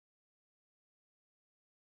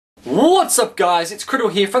What's up guys, it's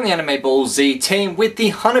Critical here from the AnimeBallZ team with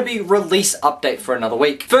the Hanabee release update for another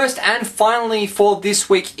week. First and finally for this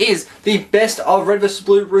week is the best of Red vs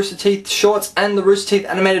Blue Rooster Teeth shorts and the Rooster Teeth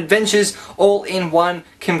animated adventures all in one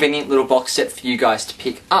convenient little box set for you guys to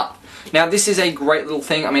pick up. Now this is a great little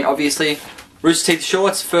thing. I mean obviously Rooster Teeth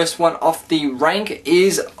shorts, first one off the rank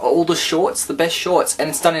is all the shorts, the best shorts, and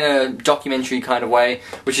it's done in a documentary kind of way,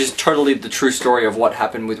 which is totally the true story of what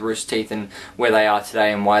happened with Rooster Teeth and where they are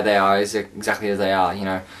today and why they are exactly as they are, you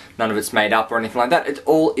know. None of it's made up or anything like that, it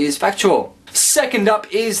all is factual. Second up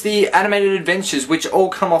is the animated adventures, which all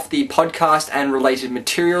come off the podcast and related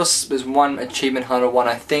materials. There's one achievement hunter one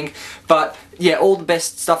I think, but yeah, all the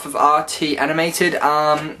best stuff of RT animated.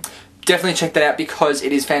 Definitely check that out because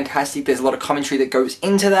it is fantastic. There's a lot of commentary that goes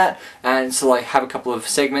into that, and so like have a couple of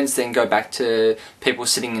segments, then go back to people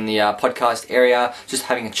sitting in the podcast area, just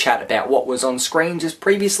having a chat about what was on screen just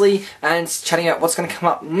previously, and chatting about what's going to come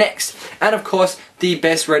up next. And of course, the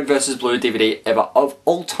best Red vs Blue DVD ever of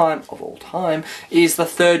all time, is the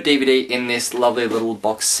third DVD in this lovely little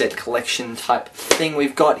box set collection type thing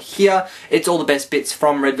we've got here. It's all the best bits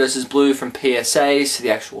from Red vs Blue, from PSAs to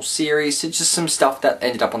the actual series, to just some stuff that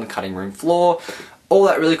ended up on the cutting room floor. All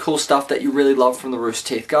that really cool stuff that you really love from the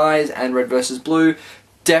Rooster Teeth guys and Red vs Blue.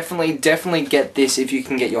 Definitely get this if you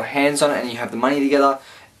can get your hands on it and you have the money together.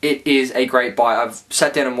 It is a great buy. I've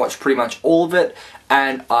sat down and watched pretty much all of it,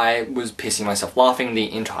 and I was pissing myself laughing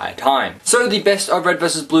the entire time. So the best of Red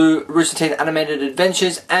vs Blue, Rooster Teeth animated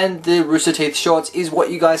adventures, and the Rooster Teeth shorts is what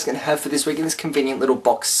you guys can have for this week in this convenient little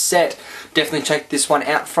box set. Definitely check this one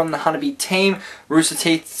out from the Hanabee team. Rooster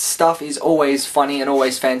Teeth stuff is always funny and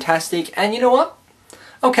always fantastic, and you know what?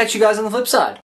 I'll catch you guys on the flip side.